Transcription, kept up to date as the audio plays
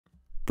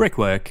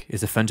Brickwork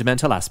is a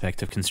fundamental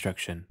aspect of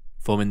construction,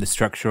 forming the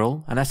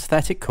structural and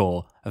aesthetic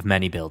core of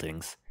many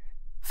buildings.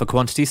 For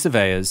quantity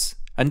surveyors,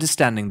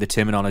 understanding the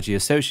terminology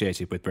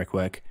associated with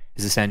brickwork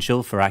is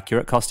essential for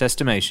accurate cost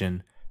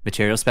estimation,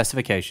 material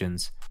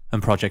specifications,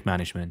 and project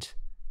management.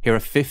 Here are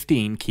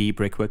 15 key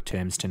brickwork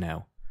terms to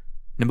know.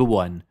 Number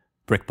 1.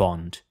 Brick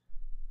bond.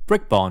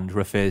 Brick bond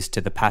refers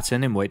to the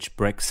pattern in which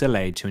bricks are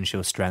laid to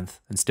ensure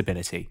strength and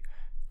stability.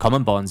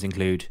 Common bonds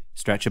include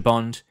stretcher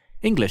bond,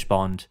 English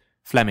bond,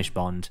 Flemish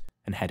bond,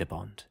 and header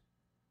bond.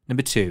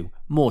 Number 2.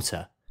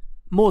 Mortar.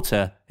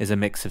 Mortar is a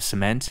mix of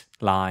cement,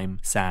 lime,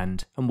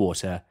 sand, and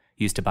water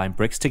used to bind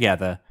bricks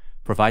together,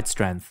 provide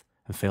strength,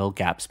 and fill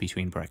gaps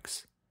between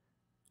bricks.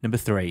 Number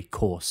 3.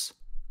 Course.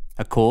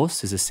 A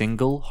course is a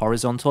single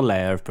horizontal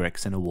layer of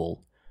bricks in a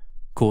wall.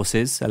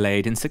 Courses are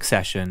laid in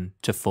succession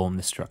to form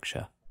the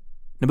structure.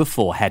 Number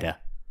 4. Header.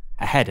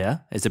 A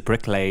header is a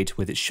brick laid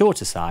with its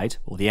shorter side,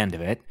 or the end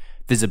of it,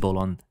 visible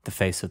on the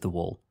face of the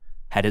wall.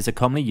 Headers are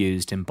commonly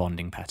used in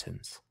bonding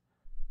patterns.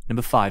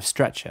 Number 5.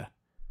 Stretcher.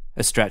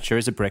 A stretcher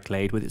is a brick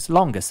laid with its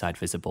longer side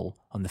visible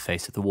on the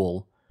face of the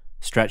wall.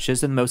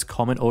 Stretchers are the most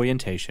common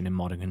orientation in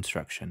modern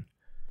construction.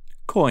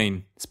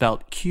 Quoin,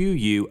 spelled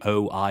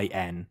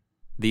Quoin.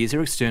 These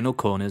are external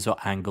corners or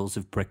angles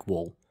of brick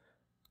wall.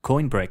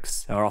 Quoin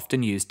bricks are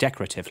often used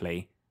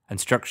decoratively and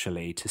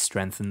structurally to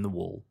strengthen the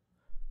wall.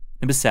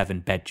 Number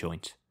 7. Bed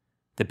joint.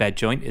 The bed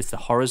joint is the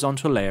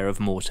horizontal layer of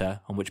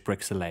mortar on which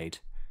bricks are laid.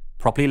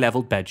 Properly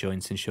levelled bed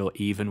joints ensure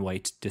even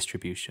weight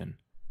distribution.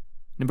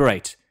 Number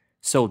 8.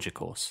 Soldier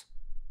course.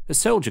 A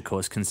soldier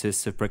course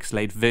consists of bricks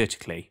laid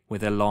vertically with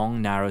their long,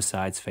 narrow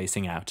sides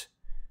facing out.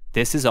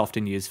 This is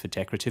often used for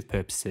decorative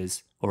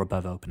purposes or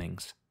above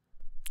openings.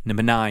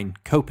 Number 9.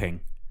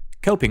 Coping.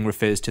 Coping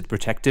refers to the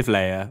protective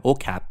layer or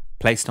cap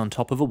placed on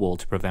top of a wall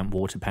to prevent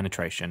water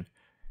penetration.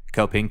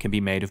 Coping can be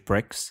made of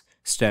bricks,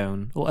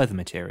 stone, or other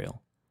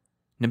material.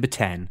 Number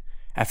 10.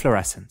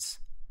 Efflorescence.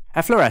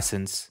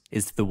 Efflorescence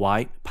is the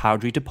white,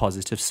 powdery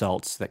deposit of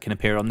salts that can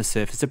appear on the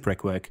surface of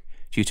brickwork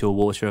due to a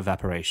water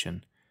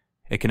evaporation.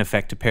 It can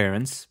affect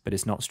appearance, but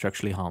is not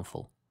structurally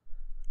harmful.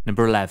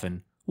 Number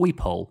 11. Weep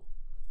hole.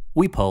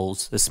 Weep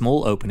holes are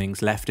small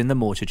openings left in the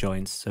mortar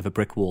joints of a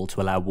brick wall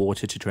to allow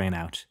water to drain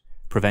out,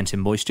 preventing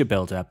moisture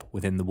buildup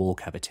within the wall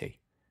cavity.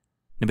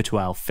 Number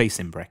 12.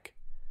 Facing brick.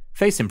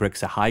 Facing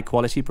bricks are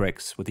high-quality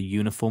bricks with a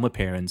uniform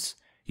appearance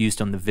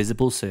used on the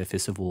visible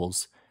surface of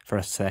walls for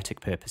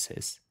aesthetic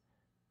purposes.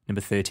 Number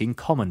 13.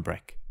 Common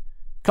brick.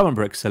 Common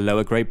bricks are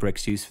lower-grade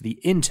bricks used for the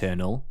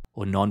internal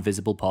or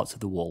non-visible parts of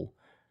the wall.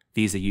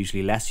 These are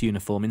usually less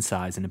uniform in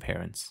size and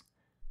appearance.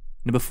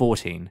 Number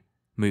 14.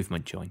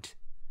 Movement joint.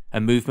 A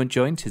movement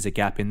joint is a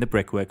gap in the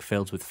brickwork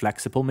filled with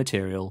flexible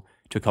material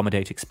to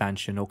accommodate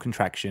expansion or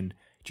contraction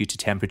due to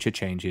temperature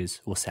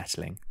changes or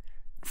settling.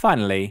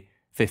 Finally,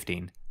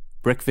 15.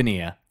 Brick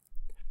veneer.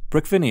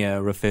 Brick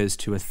veneer refers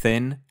to a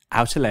thin,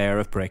 outer layer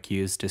of brick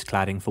used as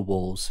cladding for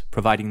walls,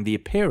 providing the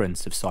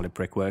appearance of solid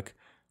brickwork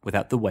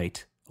without the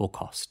weight or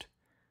cost.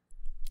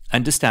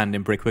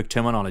 Understanding brickwork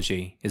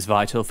terminology is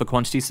vital for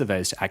quantity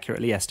surveyors to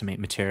accurately estimate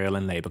material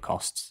and labour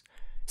costs,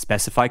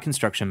 specify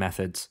construction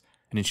methods,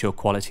 and ensure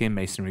quality in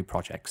masonry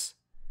projects.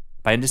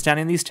 By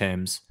understanding these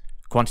terms,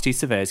 quantity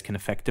surveyors can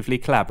effectively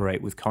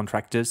collaborate with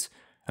contractors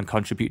and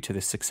contribute to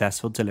the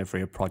successful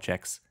delivery of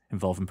projects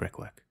involving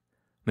brickwork.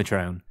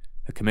 Metroun,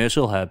 a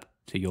commercial hub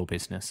to your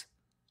business.